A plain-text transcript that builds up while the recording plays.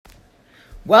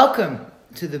Welcome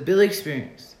to the Bill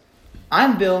Experience.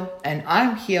 I'm Bill and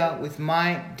I'm here with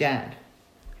my dad.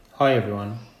 Hi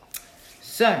everyone.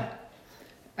 So,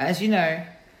 as you know,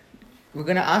 we're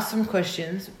going to ask some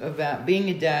questions about being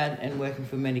a dad and working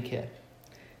for Medicare.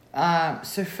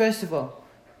 So first of all,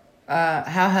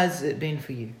 how has it been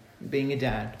for you, being a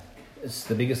dad? It's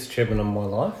the biggest achievement of my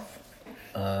life.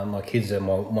 My kids are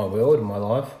my world and my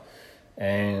life,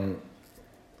 and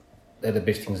they're the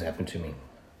best things that happened to me.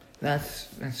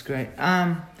 That's great.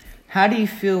 How do you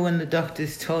feel when the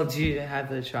doctors told you to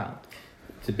have a child?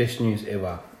 It's the best news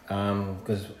ever.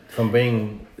 Because from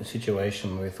being in a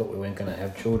situation where we thought we weren't going to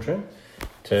have children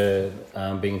to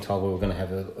being told we were going to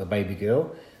have a baby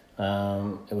girl,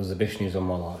 it was the best news of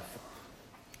my life.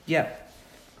 Yep.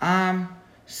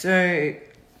 So,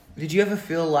 did you ever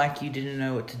feel like you didn't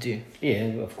know what to do?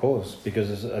 Yeah, of course,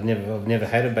 because I've never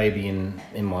had a baby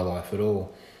in my life at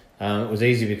all. It was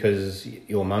easy because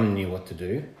your mum knew what to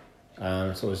do,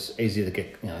 so it was easy to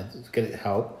get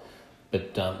help.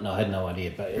 But no, I had no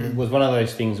idea. But it was one of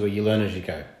those things where you learn as you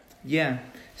go. Yeah.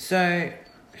 So,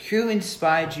 who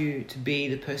inspired you to be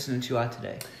the person that you are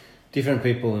today? Different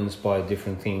people inspire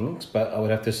different things, but I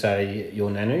would have to say your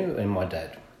nanu and my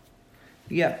dad.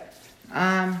 Yep.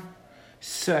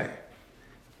 So,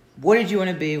 what did you want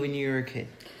to be when you were a kid?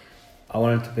 I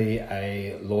wanted to be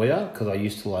a lawyer because I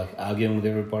used to like arguing with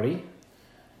everybody.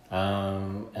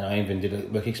 And I even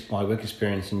did my work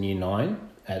experience in Year 9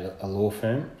 at a law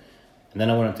firm. And then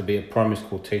I wanted to be a primary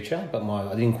school teacher, but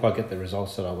I didn't quite get the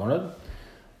results that I wanted.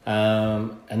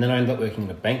 And then I ended up working in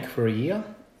a bank for a year,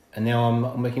 and now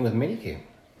I'm working with Medicare.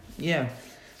 Yeah.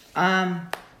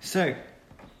 So,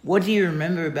 what do you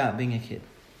remember about being a kid?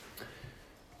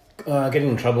 Getting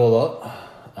in trouble a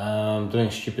lot, doing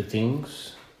stupid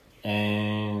things,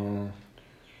 and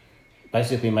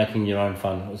basically making your own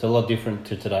fun. It's a lot different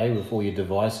to today with all your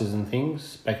devices and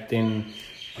things. Back then,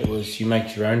 it was you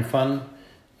make your own fun,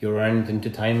 your own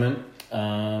entertainment.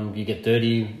 You get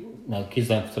dirty. No, kids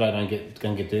today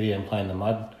don't get dirty and play in the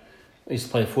mud. I used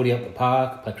to play footy up the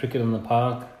park, play cricket in the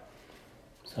park.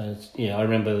 So I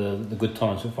remember the good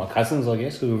times with my cousins. I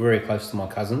guess we were very close to my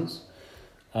cousins.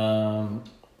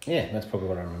 That's probably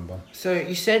what I remember. So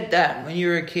you said that when you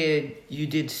were a kid, you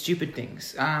did stupid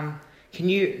things. Can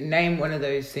you name one of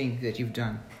those things that you've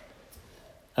done?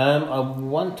 I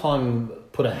one time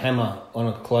put a hammer on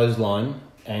a clothesline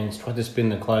and tried to spin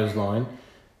the clothesline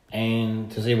and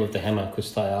to see if the hammer could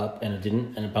stay up, and it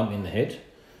didn't, and it bumped me in the head.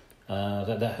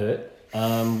 That hurt.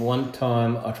 One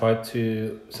time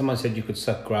someone said you could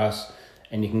suck grass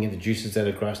and you can get the juices out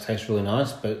of grass, tastes really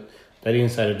nice, but they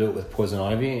didn't say to do it with poison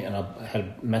ivy, and I had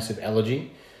a massive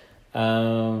allergy. I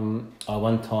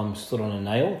one time stood on a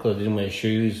nail because I didn't wear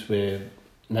shoes where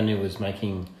Nani was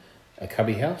making a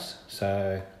cubby house,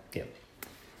 so yeah.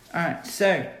 Alright,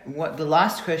 so the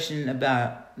last question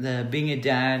about being a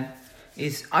dad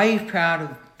is, are you proud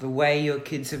of the way your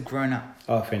kids have grown up?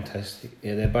 Oh, fantastic.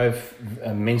 Yeah, they're both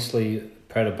immensely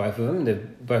proud of both of them. They're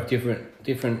both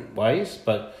different ways,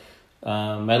 but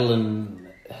Madeline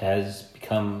has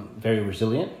become very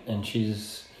resilient, and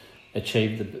she's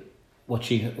achieved what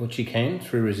she can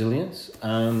through resilience.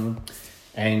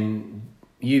 And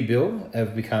you, Bill,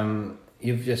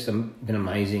 you've just been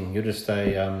amazing. You're just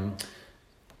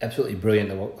absolutely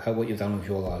brilliant at what you've done with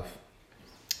your life.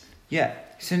 Yeah.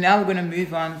 So now we're going to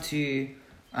move on to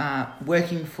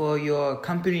working for your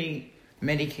company,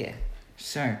 Medicare.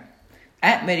 So,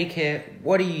 at Medicare,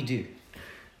 what do you do?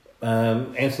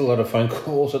 Answer a lot of phone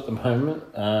calls at the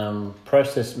moment,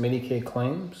 process Medicare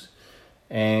claims,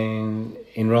 and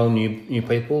enrol new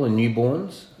people and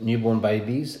newborn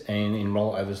babies, and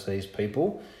enrol overseas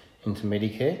people into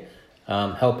Medicare.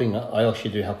 I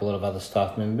actually do help a lot of other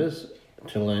staff members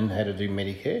to learn how to do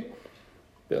Medicare,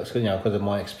 because of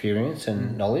my experience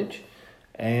and knowledge.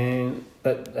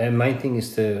 But the main thing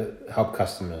is to help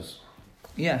customers.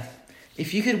 Yeah.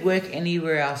 If you could work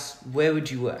anywhere else, where would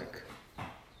you work?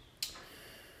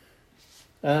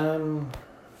 I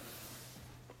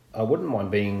wouldn't mind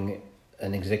being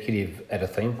an executive at a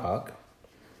theme park.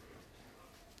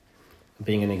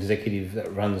 Being an executive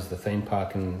that runs the theme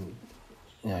park and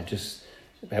just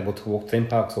be able to walk theme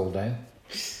parks all day.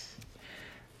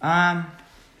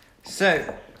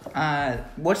 So,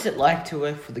 what's it like to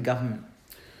work for the government?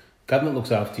 Government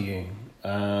looks after you.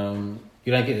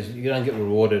 You don't get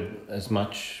rewarded as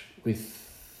much with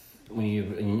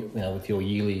your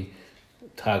yearly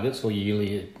targets or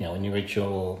yearly when you reach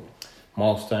your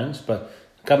milestones. But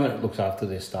government looks after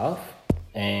their staff,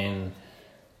 and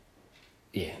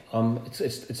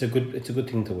it's a good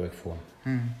thing to work for.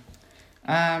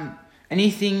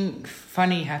 Anything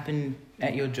funny happen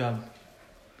at your job?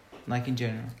 like in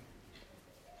general?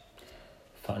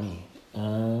 Funny.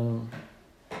 Not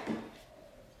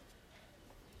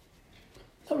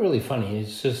really funny.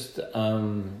 It's just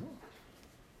because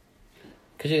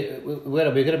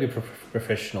we got to be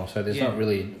professional. So there's not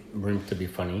really room to be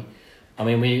funny. I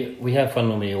mean, we have fun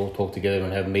when we all talk together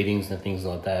and have meetings and things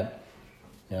like that.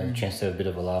 You know, a chance to have a bit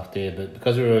of a laugh there. But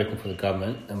because we're working for the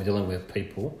government and we're dealing with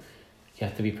people, you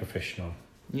have to be professional.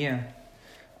 Yeah.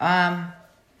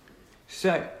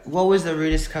 So, what was the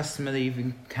rudest customer that you've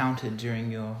encountered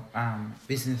during your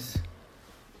business?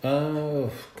 Oh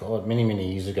God,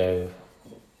 many years ago,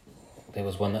 there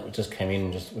was one that just came in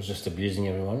and was just abusing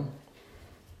everyone.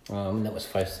 That was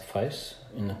face to face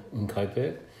in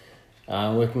Coburg.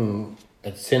 Working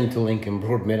at Centrelink in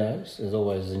Broadmeadows, there's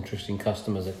always interesting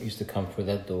customers that used to come through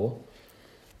that door.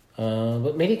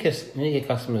 But Medicare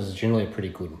customers are generally pretty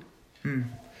good.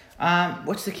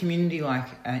 What's the community like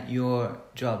at your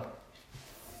job?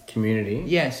 Community?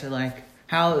 Yeah, so like,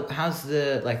 how's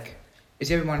the, like,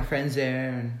 is everyone friends there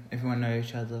and everyone know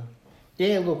each other?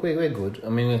 Yeah, look, we're good. I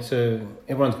mean,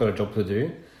 everyone's got a job to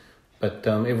do, but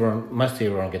mostly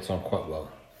everyone gets on quite well.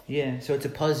 Yeah, so it's a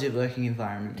positive working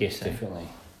environment. Yes, definitely.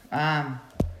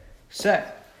 So,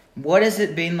 what has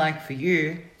it been like for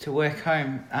you to work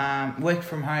from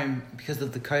home because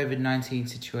of the COVID-19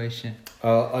 situation?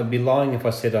 I'd be lying if I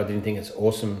said I didn't think it's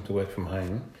awesome to work from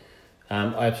home.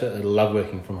 I absolutely love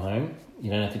working from home.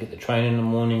 You don't have to get the train in the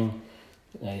morning.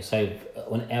 You save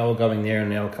 1 hour going there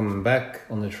and an hour coming back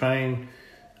on the train.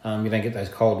 You don't get those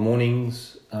cold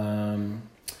mornings.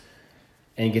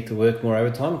 And you get to work more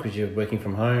overtime because you're working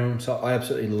from home. So I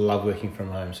absolutely love working from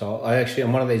home. So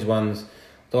I'm one of these ones,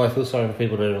 though I feel sorry for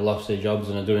people that have lost their jobs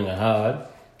and are doing it hard,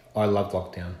 I love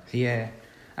lockdown. Yeah.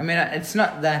 I mean, it's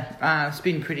not that... it's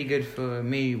been pretty good for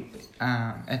me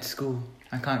at school.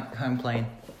 I can't complain.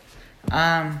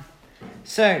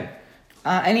 So,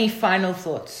 any final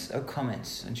thoughts or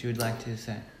comments that you would like to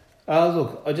say?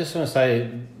 Look, I just want to say,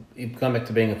 going back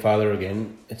to being a father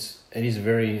again, it is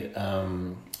very...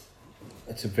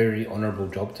 it's a very honourable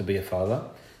job to be a father.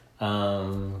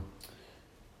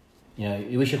 You know,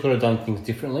 you wish you could have done things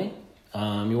differently.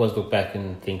 You always look back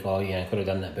and think, I could have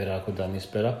done that better, I could have done this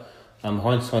better.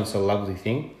 Hindsight's a lovely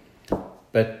thing.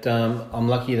 But I'm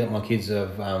lucky that my kids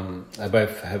they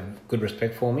both have good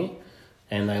respect for me,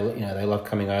 and they love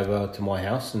coming over to my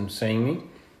house and seeing me.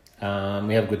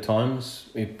 We have good times.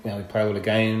 We play a lot of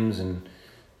games, and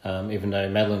even though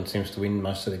Madeline seems to win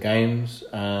most of the games,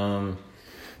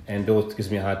 and Bill gives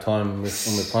me a hard time when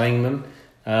we're playing them.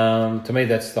 To me,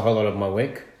 that's the highlight of my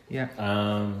week. Yeah.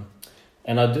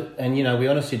 And I do, and we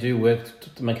honestly do work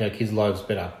to make our kids' lives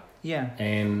better. Yeah.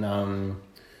 And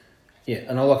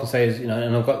and all I can say is,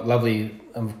 and I've got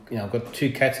I've got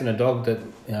 2 cats and a dog that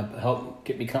help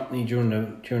get me company during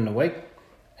the week,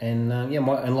 and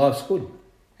and life's good.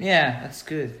 Yeah, that's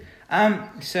good.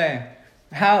 So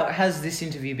how has this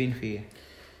interview been for you?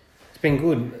 It's been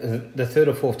good. The 3rd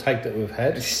or 4th take that we've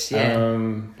had. Yeah.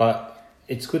 But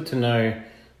it's good to know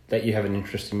that you have an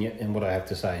interest in what I have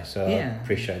to say. So I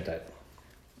appreciate that.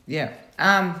 Yeah.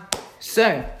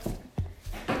 So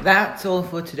that's all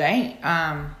for today.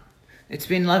 It's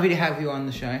been lovely to have you on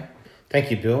the show.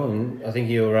 Thank you, Bill, and I think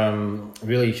you're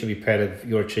really should be proud of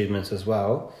your achievements as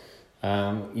well.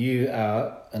 You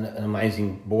are an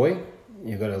amazing boy.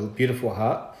 You've got a beautiful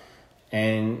heart,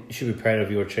 and you should be proud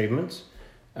of your achievements.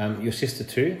 Your sister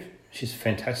too, she's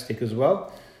fantastic as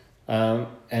well,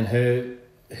 and her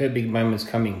big moment's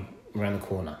coming around the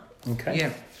corner. Okay.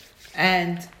 Yeah,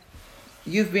 and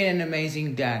you've been an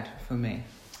amazing dad for me.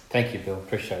 Thank you, Bill.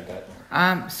 Appreciate that.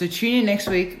 So tune in next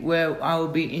week where I will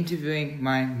be interviewing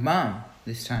my mum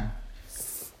this time.